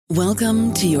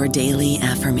Welcome to your daily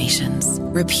affirmations.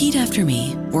 Repeat after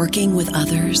me. Working with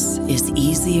others is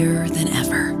easier than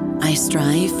ever. I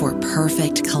strive for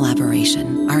perfect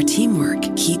collaboration. Our teamwork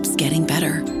keeps getting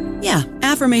better. Yeah,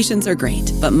 affirmations are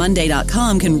great, but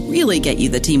Monday.com can really get you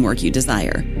the teamwork you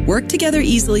desire. Work together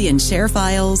easily and share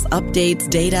files, updates,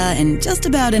 data, and just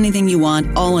about anything you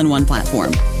want all in one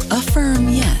platform. Affirm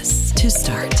yes to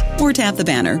start, or tap the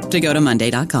banner to go to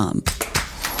Monday.com.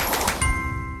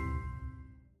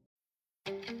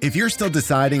 If you're still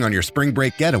deciding on your spring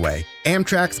break getaway,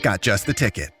 Amtrak's got just the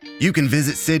ticket. You can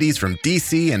visit cities from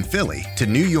D.C. and Philly to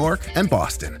New York and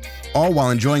Boston, all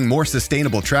while enjoying more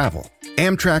sustainable travel.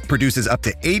 Amtrak produces up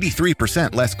to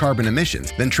 83% less carbon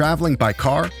emissions than traveling by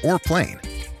car or plane.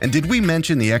 And did we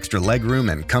mention the extra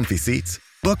legroom and comfy seats?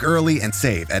 Book early and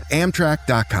save at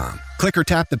Amtrak.com. Click or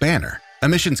tap the banner.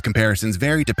 Emissions comparisons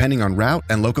vary depending on route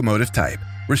and locomotive type.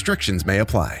 Restrictions may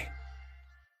apply.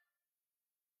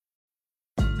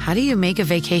 How do you make a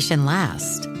vacation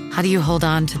last? How do you hold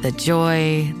on to the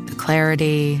joy, the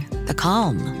clarity, the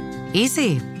calm?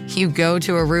 Easy. You go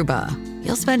to Aruba.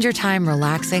 You'll spend your time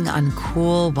relaxing on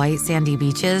cool, white, sandy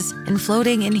beaches and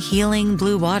floating in healing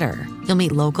blue water. You'll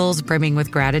meet locals brimming with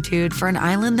gratitude for an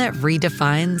island that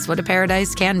redefines what a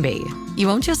paradise can be. You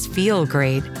won't just feel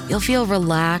great. You'll feel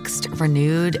relaxed,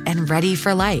 renewed, and ready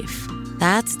for life.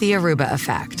 That's the Aruba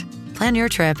effect. Plan your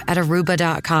trip at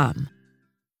Aruba.com.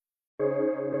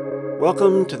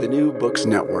 Welcome to the New Books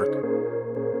Network.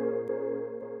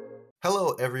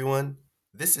 Hello, everyone.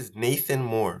 This is Nathan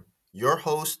Moore, your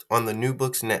host on the New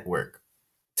Books Network.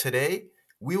 Today,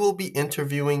 we will be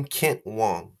interviewing Kent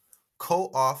Wong,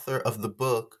 co-author of the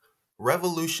book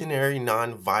Revolutionary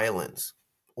Nonviolence,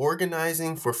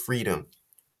 Organizing for Freedom,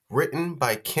 written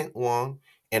by Kent Wong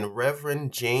and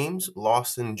Reverend James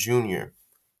Lawson, Jr.,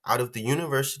 out of the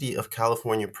University of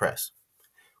California Press.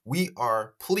 We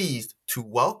are pleased to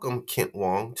welcome Kent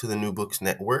Wong to the New Books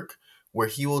Network, where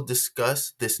he will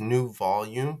discuss this new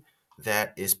volume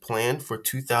that is planned for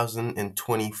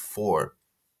 2024.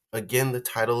 Again, the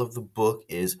title of the book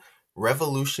is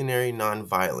Revolutionary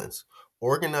Nonviolence,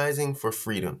 Organizing for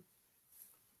Freedom.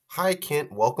 Hi,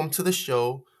 Kent. Welcome to the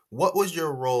show. What was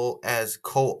your role as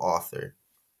co-author?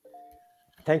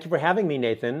 Thank you for having me,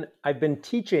 Nathan. I've been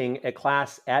teaching a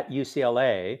class at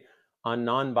UCLA on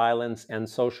nonviolence and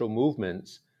social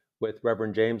movements with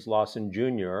Reverend James Lawson,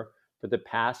 Jr. for the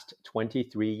past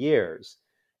 23 years.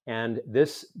 And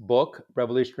this book,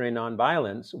 Revolutionary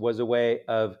Nonviolence, was a way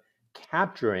of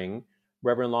capturing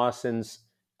Reverend Lawson's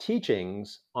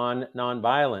teachings on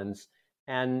nonviolence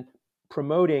and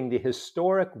promoting the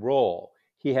historic role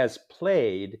he has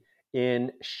played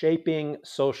in shaping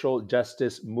social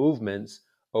justice movements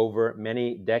over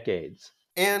many decades.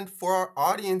 And for our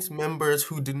audience members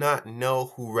who do not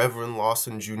know who Reverend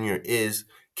Lawson Jr. is,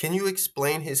 can you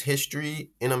explain his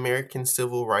history in American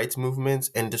civil rights movements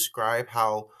and describe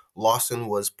how Lawson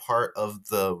was part of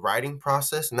the writing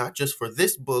process, not just for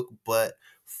this book, but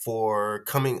for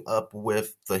coming up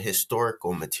with the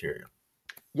historical material?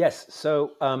 Yes.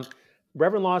 So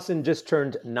Reverend Lawson just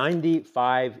turned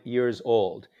 95 years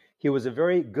old. He was a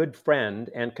very good friend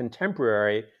and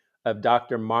contemporary of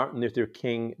Dr. Martin Luther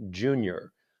King Jr.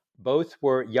 Both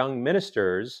were young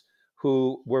ministers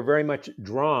who were very much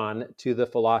drawn to the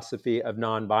philosophy of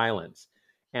nonviolence.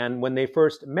 And when they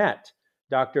first met,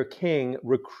 Dr. King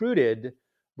recruited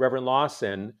Reverend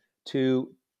Lawson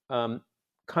to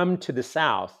come to the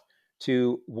South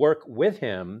to work with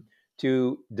him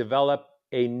to develop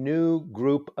a new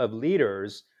group of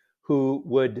leaders who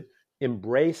would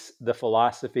embrace the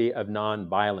philosophy of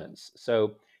nonviolence.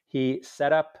 So he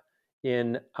set up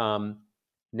in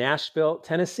Nashville,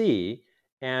 Tennessee,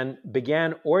 and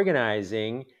began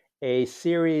organizing a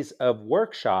series of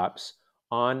workshops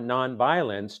on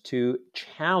nonviolence to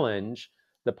challenge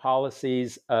the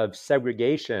policies of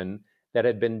segregation that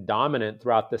had been dominant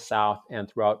throughout the South and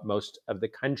throughout most of the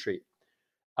country.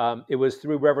 It was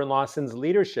through Reverend Lawson's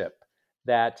leadership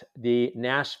that the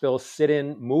Nashville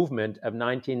sit-in movement of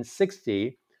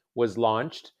 1960 was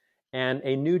launched, and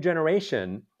a new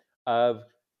generation of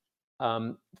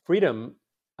freedom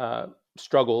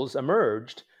struggles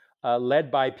emerged,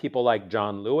 led by people like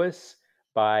John Lewis,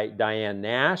 by Diane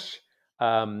Nash,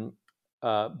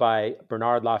 by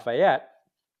Bernard Lafayette,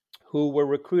 who were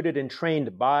recruited and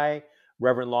trained by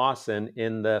Reverend Lawson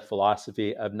in the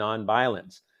philosophy of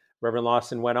nonviolence. Reverend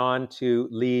Lawson went on to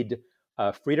lead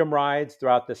freedom rides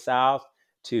throughout the South,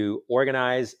 to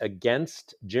organize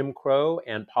against Jim Crow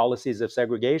and policies of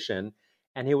segregation.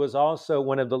 And he was also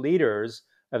one of the leaders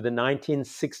of the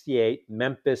 1968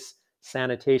 Memphis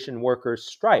sanitation workers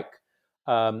strike,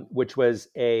 which was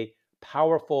a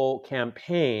powerful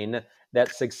campaign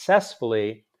that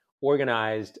successfully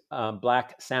organized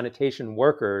Black sanitation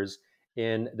workers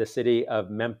in the city of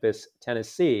Memphis,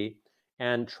 Tennessee,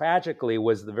 and tragically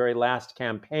was the very last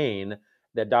campaign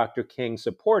that Dr. King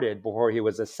supported before he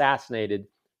was assassinated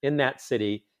in that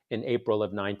city in April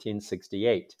of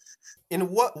 1968. In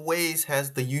what ways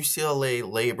has the UCLA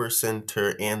Labor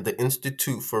Center and the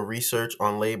Institute for Research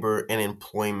on Labor and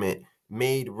Employment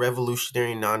made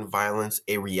revolutionary nonviolence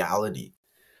a reality?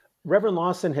 Reverend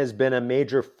Lawson has been a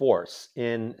major force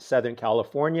in Southern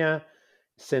California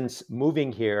since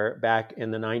moving here back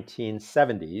in the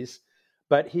 1970s,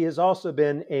 but he has also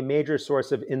been a major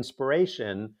source of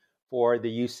inspiration for the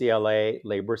UCLA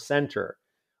Labor Center.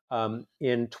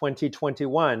 In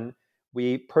 2021,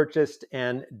 we purchased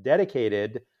and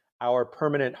dedicated our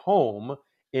permanent home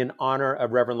in honor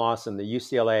of Reverend Lawson, the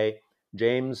UCLA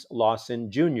James Lawson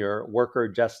Jr. Worker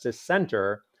Justice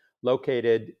Center,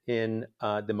 located in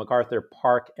the MacArthur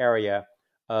Park area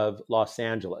of Los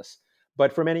Angeles.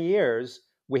 But for many years,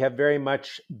 we have very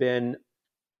much been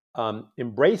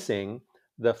embracing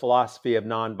the philosophy of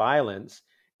nonviolence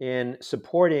in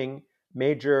supporting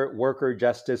major worker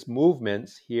justice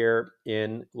movements here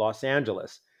in Los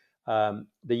Angeles. The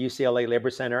UCLA Labor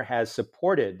Center has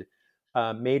supported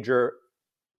major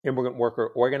immigrant worker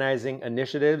organizing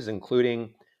initiatives,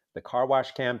 including the Car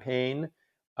Wash Campaign.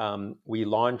 We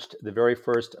launched the very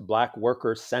first Black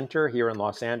Worker Center here in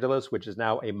Los Angeles, which is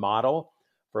now a model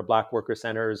for Black worker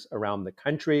centers around the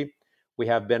country. We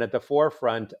have been at the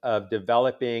forefront of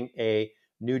developing a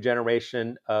new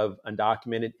generation of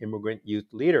undocumented immigrant youth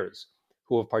leaders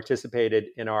who have participated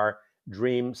in our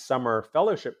Dream Summer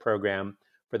Fellowship program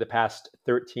for the past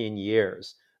 13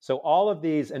 years. So all of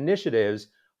these initiatives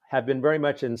have been very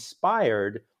much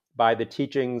inspired by the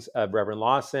teachings of Reverend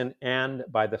Lawson and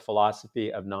by the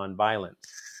philosophy of nonviolence.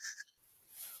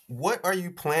 What are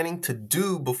you planning to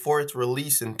do before its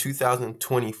release in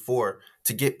 2024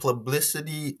 to get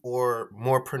publicity or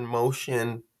more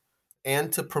promotion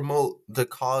and to promote the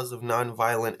cause of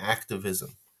nonviolent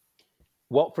activism?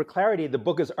 Well, for clarity, the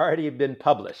book has already been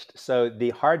published. So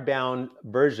the hardbound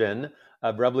version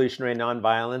of Revolutionary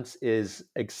Nonviolence is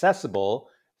accessible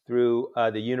through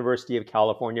the University of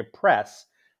California Press.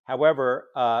 However,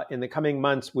 in the coming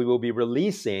months, we will be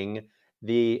releasing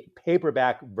the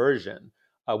paperback version,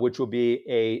 which will be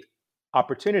an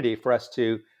opportunity for us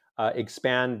to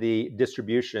expand the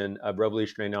distribution of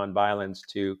Revolutionary Nonviolence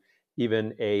to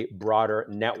even a broader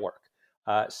network.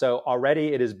 So already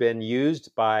it has been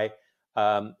used by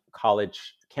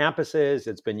college campuses,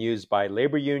 it's been used by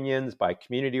labor unions, by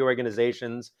community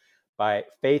organizations, by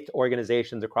faith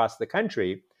organizations across the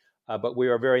country. But we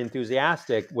are very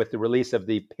enthusiastic with the release of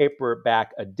the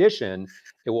paperback edition.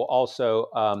 It will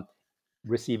also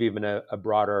receive even a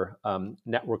broader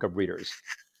network of readers.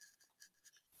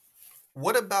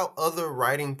 What about other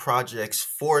writing projects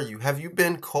for you? Have you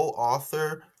been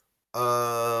co-author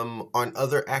on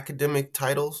other academic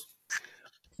titles?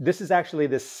 This is actually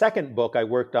the second book I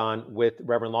worked on with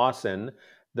Reverend Lawson.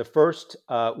 The first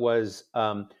was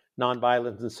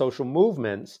Nonviolence and Social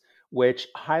Movements, which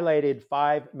highlighted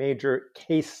 5 major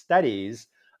case studies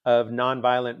of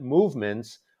nonviolent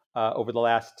movements over the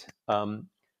last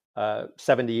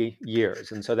 70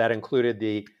 years. And so that included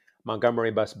the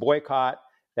Montgomery bus boycott,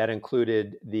 that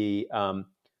included the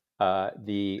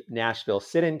Nashville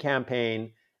sit-in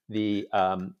campaign, the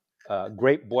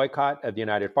great boycott of the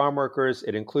United Farm Workers.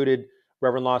 It included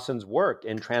Reverend Lawson's work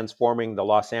in transforming the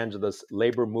Los Angeles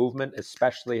labor movement,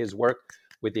 especially his work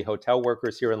with the hotel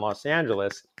workers here in Los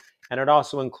Angeles. And it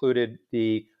also included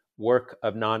the work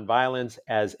of nonviolence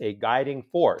as a guiding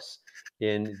force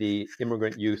in the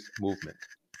immigrant youth movement.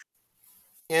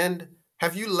 And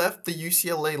have you left the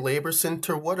UCLA Labor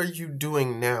Center? What are you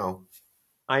doing now?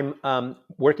 I'm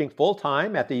working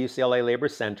full-time at the UCLA Labor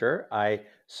Center. I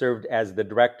served as the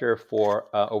director for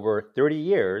over 30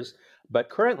 years, but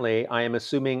currently I am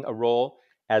assuming a role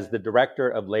as the director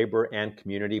of labor and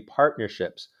community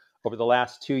partnerships. Over the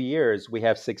last 2 years, we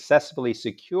have successfully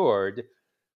secured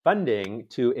funding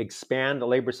to expand the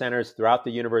labor centers throughout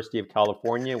the University of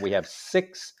California. We have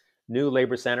 6 new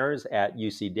labor centers at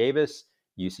UC Davis,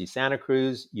 UC Santa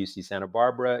Cruz, UC Santa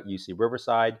Barbara, UC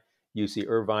Riverside, UC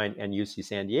Irvine, and UC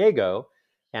San Diego.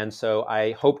 And so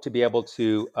I hope to be able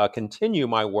to continue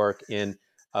my work in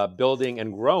building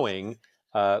and growing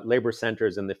labor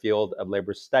centers in the field of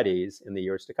labor studies in the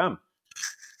years to come.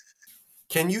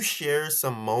 Can you share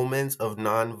some moments of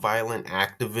nonviolent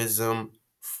activism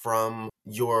from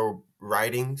your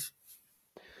writings?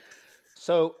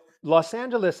 So Los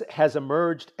Angeles has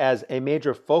emerged as a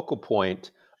major focal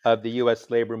point of the U.S.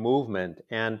 labor movement.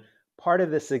 And part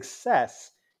of the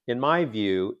success, in my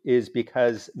view, is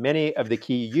because many of the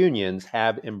key unions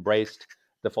have embraced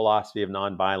the philosophy of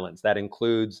nonviolence. That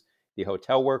includes the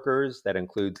hotel workers, that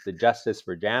includes the justice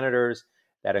for janitors,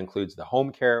 that includes the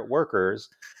home care workers.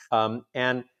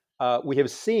 And we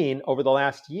have seen over the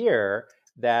last year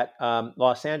that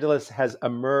Los Angeles has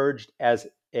emerged as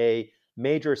a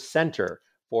major center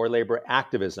for labor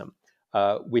activism.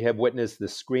 We have witnessed the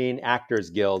Screen Actors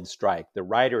Guild strike, the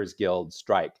Writers Guild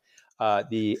strike.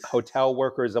 The hotel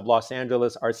workers of Los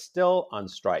Angeles are still on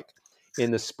strike.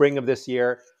 In the spring of this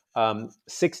year,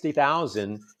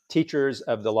 60,000 teachers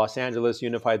of the Los Angeles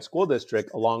Unified School District,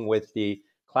 along with the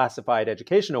classified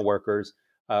educational workers,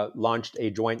 launched a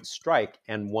joint strike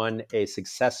and won a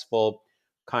successful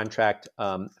contract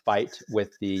fight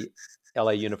with the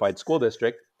LA Unified School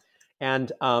District.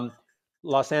 And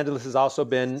Los Angeles has also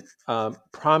been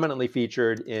prominently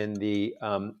featured in the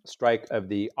strike of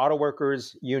the auto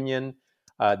workers union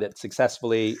that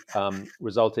successfully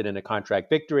resulted in a contract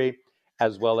victory,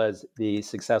 as well as the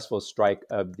successful strike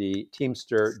of the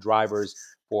Teamster drivers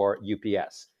for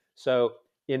UPS. So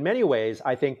in many ways,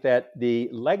 I think that the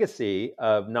legacy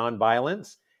of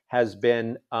nonviolence has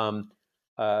been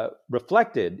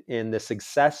reflected in the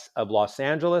success of Los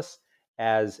Angeles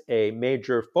as a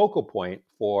major focal point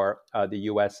for the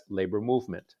US labor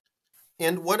movement.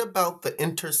 And what about the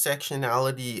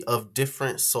intersectionality of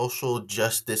different social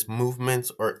justice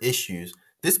movements or issues?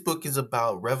 This book is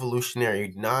about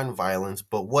revolutionary nonviolence,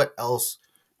 but what else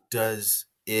does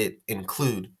it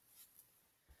include?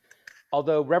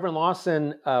 Although Reverend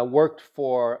Lawson worked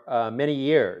for many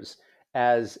years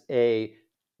as a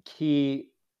key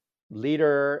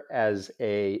leader, as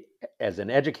an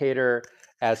educator,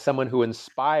 as someone who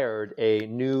inspired a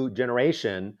new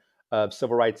generation of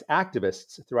civil rights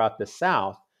activists throughout the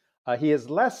South, he is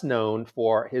less known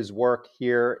for his work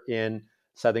here in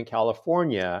Southern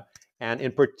California, and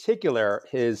in particular,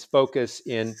 his focus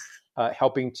in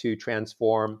helping to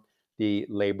transform the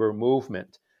labor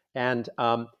movement. And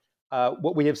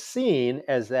what we have seen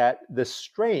is that the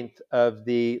strength of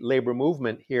the labor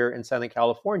movement here in Southern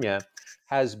California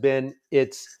has been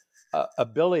its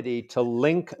ability to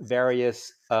link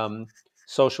various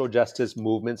social justice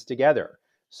movements together.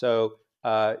 So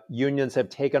unions have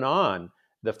taken on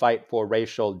the fight for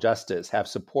racial justice, have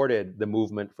supported the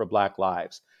movement for Black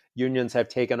lives. Unions have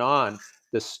taken on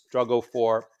the struggle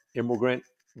for immigrant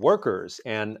workers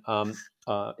and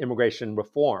immigration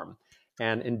reform.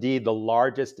 And indeed, the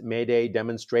largest May Day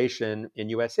demonstration in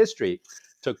US history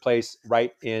took place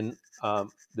right in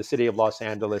the city of Los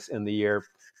Angeles in the year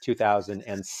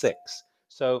 2006.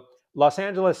 So Los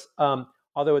Angeles,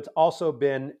 although it's also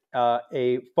been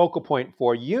a focal point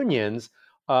for unions,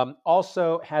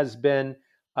 also has been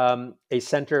a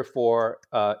center for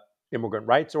immigrant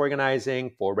rights organizing,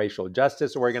 for racial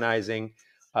justice organizing,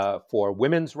 for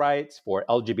women's rights, for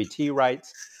LGBT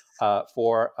rights,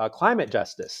 for climate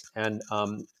justice and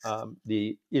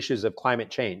the issues of climate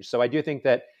change. So I do think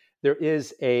that there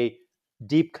is a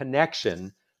deep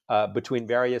connection between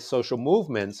various social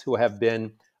movements who have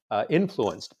been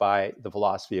influenced by the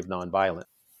philosophy of nonviolence.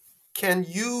 Can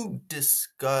you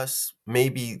discuss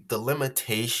maybe the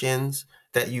limitations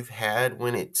that you've had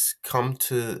when it's come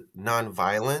to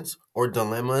nonviolence or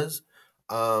dilemmas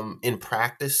in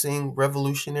practicing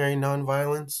revolutionary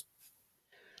nonviolence?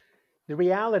 The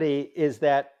reality is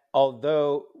that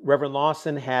although Reverend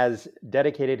Lawson has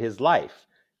dedicated his life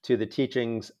to the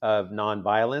teachings of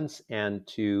nonviolence and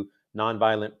to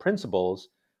nonviolent principles,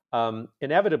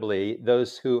 inevitably,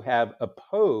 those who have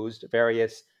opposed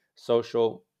various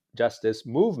social justice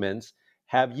movements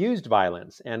have used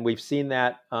violence. And we've seen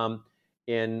that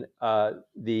in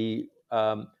the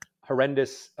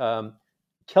horrendous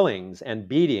killings and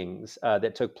beatings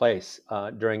that took place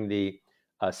during the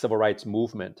civil rights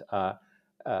movement,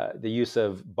 the use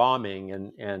of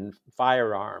bombing and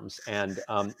firearms, and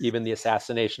even the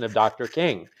assassination of Dr.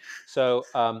 King. So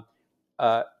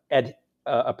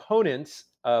opponents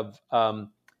of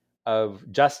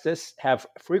justice have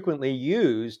frequently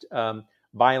used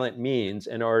violent means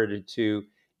in order to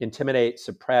intimidate,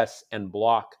 suppress, and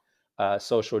block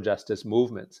social justice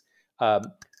movements.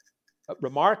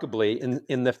 Remarkably,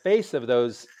 in the face of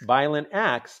those violent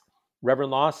acts,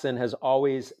 Reverend Lawson has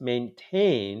always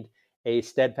maintained a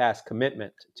steadfast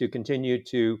commitment to continue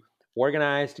to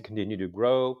organize, to continue to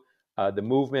grow the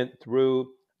movement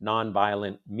through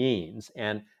nonviolent means.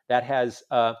 And that has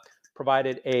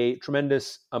provided a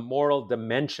tremendous moral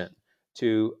dimension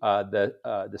to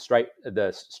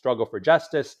the struggle for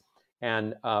justice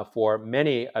and for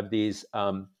many of these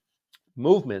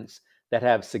movements that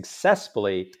have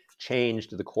successfully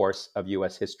changed the course of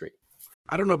U.S. history.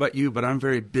 I don't know about you, but I'm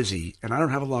very busy and I don't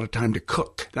have a lot of time to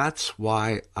cook. That's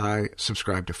why I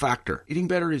subscribe to Factor. Eating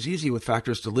better is easy with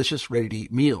Factor's delicious,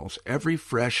 ready-to-eat meals. Every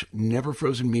fresh, never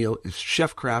frozen meal is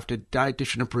chef-crafted,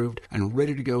 dietitian approved, and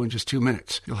ready to go in just 2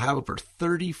 minutes. You'll have over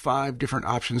 35 different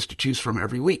options to choose from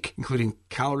every week, including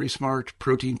Calorie Smart,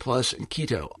 Protein Plus, and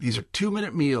Keto. These are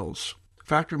 2-minute meals.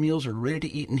 Factor meals are ready to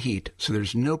eat and heat, so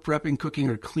there's no prepping, cooking,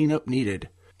 or cleanup needed.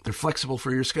 They're flexible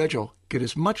for your schedule. Get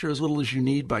as much or as little as you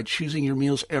need by choosing your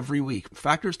meals every week.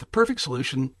 Factor is the perfect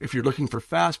solution if you're looking for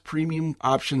fast, premium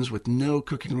options with no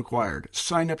cooking required.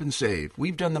 Sign up and save.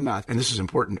 We've done the math, and this is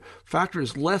important. Factor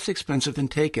is less expensive than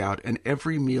takeout, and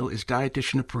every meal is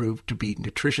dietitian approved to be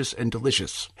nutritious and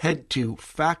delicious. Head to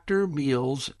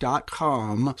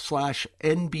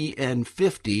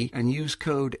factormeals.com/NBN50 and use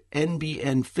code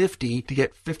NBN50 to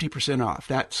get 50% off.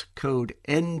 That's code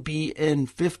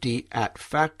NBN50 at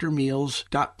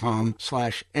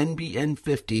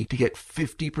factormeals.com/NBN50 to get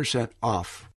 50%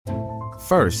 off.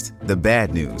 First, the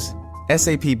bad news.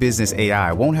 SAP Business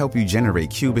AI won't help you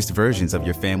generate cubist versions of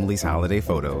your family's holiday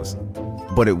photos.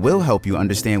 But it will help you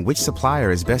understand which supplier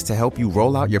is best to help you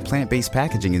roll out your plant-based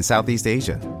packaging in Southeast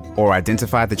Asia, or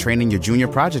identify the training your junior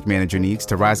project manager needs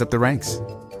to rise up the ranks,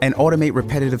 and automate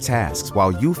repetitive tasks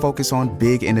while you focus on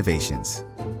big innovations,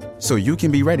 so you can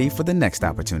be ready for the next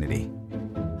opportunity.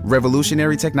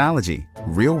 Revolutionary technology,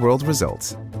 real-world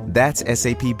results. That's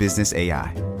SAP Business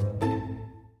AI.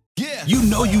 You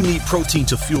know you need protein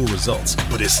to fuel results,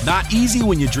 but it's not easy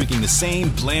when you're drinking the same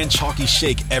bland, chalky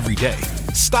shake every day.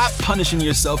 Stop punishing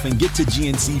yourself and get to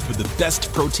GNC for the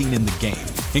best protein in the game,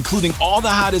 including all the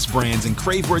hottest brands and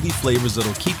crave-worthy flavors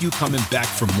that'll keep you coming back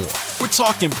for more. We're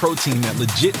talking protein that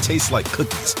legit tastes like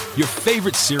cookies, your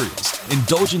favorite cereals,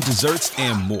 indulgent desserts,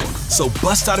 and more. So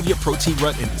bust out of your protein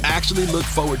rut and actually look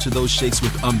forward to those shakes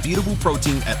with unbeatable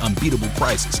protein at unbeatable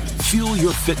prices. Fuel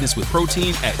your fitness with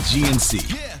protein at GNC.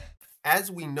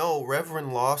 As we know,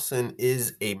 Reverend Lawson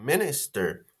is a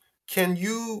minister. Can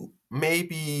you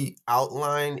maybe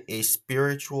outline a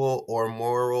spiritual or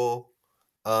moral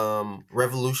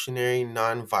revolutionary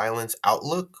nonviolence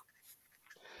outlook?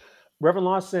 Reverend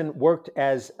Lawson worked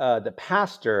as the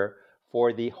pastor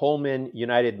for the Holman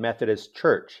United Methodist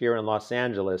Church here in Los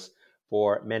Angeles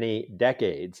for many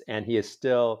decades, and he is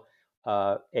still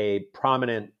a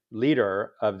prominent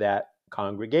leader of that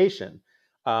congregation.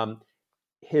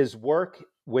 His work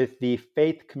with the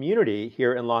faith community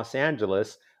here in Los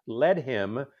Angeles led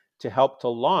him to help to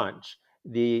launch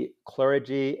the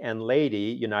Clergy and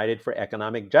Laity United for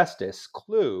Economic Justice,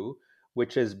 CLUE,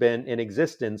 which has been in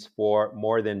existence for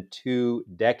more than 2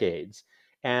 decades.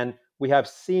 And we have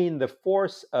seen the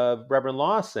force of Reverend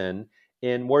Lawson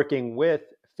in working with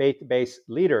faith-based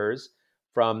leaders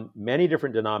from many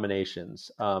different denominations,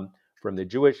 from the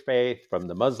Jewish faith, from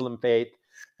the Muslim faith,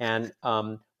 and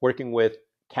working with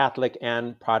Catholic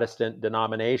and Protestant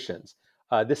denominations.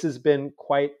 This has been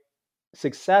quite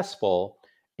successful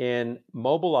in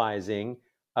mobilizing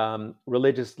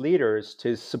religious leaders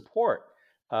to support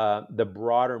the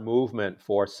broader movement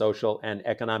for social and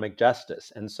economic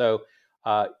justice. And so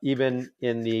even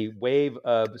in the wave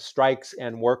of strikes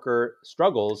and worker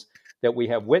struggles that we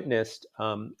have witnessed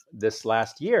this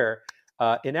last year,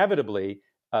 inevitably,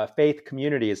 faith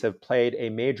communities have played a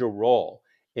major role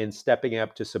in stepping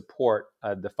up to support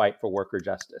the fight for worker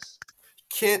justice.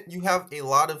 Kent, you have a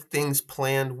lot of things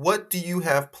planned. What do you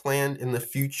have planned in the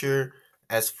future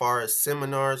as far as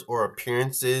seminars or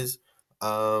appearances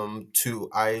to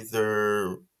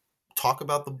either talk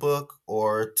about the book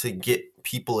or to get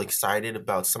people excited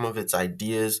about some of its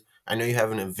ideas? I know you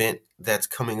have an event that's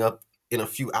coming up in a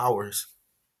few hours.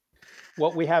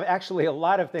 Well, we have actually a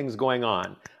lot of things going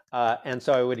on. And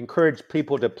so I would encourage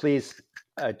people to please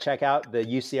check out the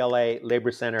UCLA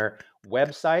Labor Center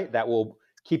website. That will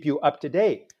keep you up to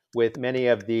date with many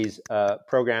of these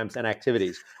programs and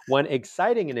activities. One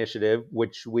exciting initiative,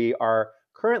 which we are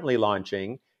currently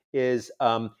launching, is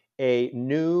a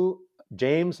new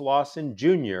James Lawson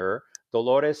Jr.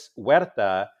 Dolores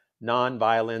Huerta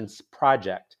Nonviolence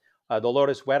Project.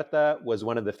 Dolores Huerta was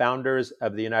one of the founders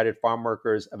of the United Farm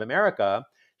Workers of America.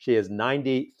 She is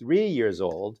 93 years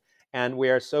old, and we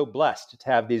are so blessed to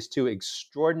have these two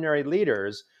extraordinary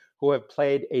leaders who have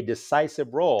played a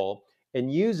decisive role in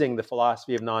using the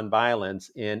philosophy of nonviolence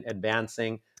in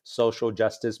advancing social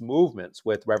justice movements.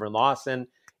 With Reverend Lawson,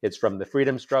 it's from the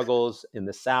freedom struggles in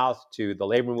the South to the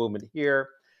labor movement here.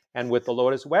 And with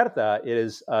Dolores Huerta, it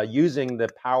is using the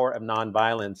power of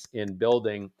nonviolence in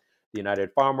building the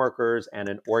United Farm Workers and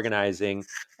in organizing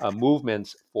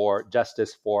movements for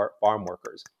justice for farm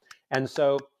workers. And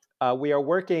so we are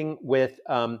working with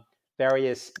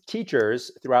various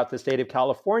teachers throughout the state of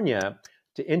California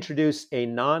to introduce a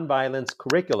nonviolence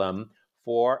curriculum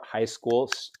for high school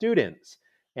students.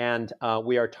 And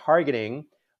we are targeting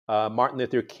Martin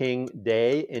Luther King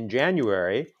Day in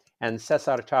January and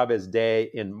Cesar Chavez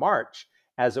Day in March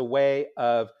as a way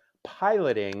of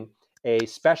piloting a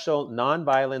special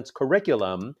nonviolence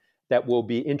curriculum that will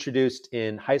be introduced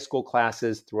in high school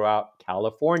classes throughout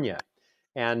California.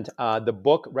 And the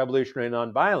book, Revolutionary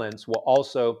Nonviolence, will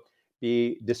also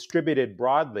be distributed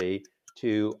broadly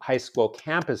to high school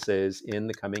campuses in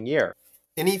the coming year.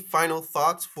 Any final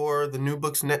thoughts for the New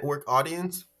Books Network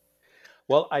audience?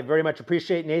 Well, I very much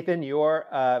appreciate, Nathan,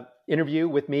 your interview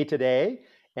with me today.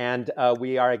 And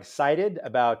we are excited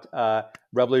about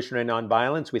Revolutionary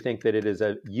Nonviolence. We think that it is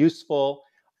a useful,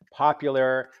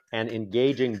 popular, and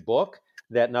engaging book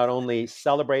that not only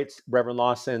celebrates Reverend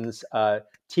Lawson's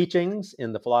teachings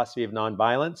in the philosophy of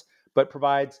nonviolence, but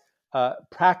provides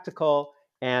practical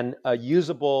and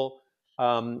usable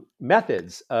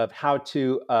methods of how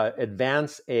to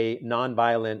advance a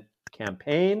nonviolent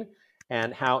campaign,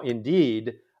 and how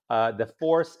indeed the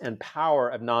force and power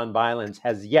of nonviolence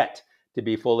has yet to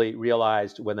be fully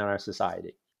realized within our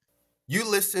society. You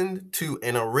listened to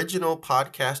an original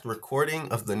podcast recording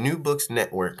of the New Books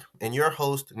Network and your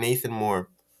host, Nathan Moore.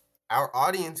 Our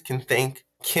audience can thank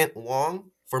Kent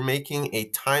Wong for making a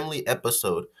timely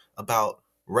episode about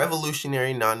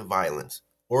revolutionary nonviolence,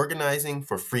 organizing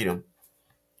for freedom.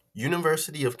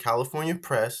 University of California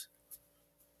Press,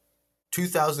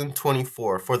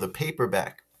 2024 for the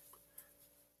paperback.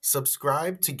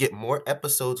 Subscribe to get more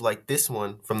episodes like this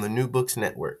one from the New Books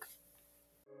Network.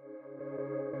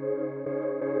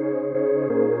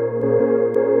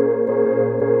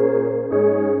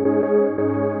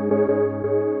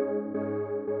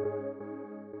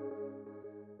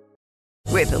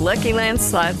 With the Lucky Land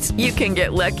Slots, you can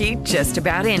get lucky just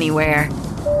about anywhere.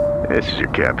 This is your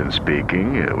captain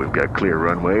speaking. We've got clear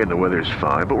runway and the weather's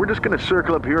fine, but we're just going to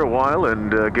circle up here a while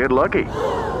and get lucky.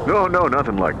 No,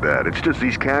 nothing like that. It's just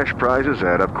these cash prizes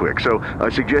add up quick. So I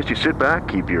suggest you sit back,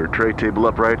 keep your tray table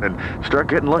upright, and start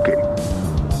getting lucky.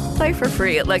 Play for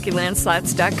free at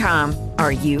LuckyLandSlots.com.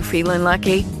 Are you feeling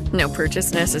lucky? No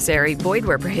purchase necessary. Void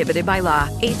where prohibited by law.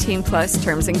 18+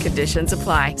 terms and conditions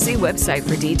apply. See website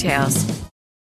for details.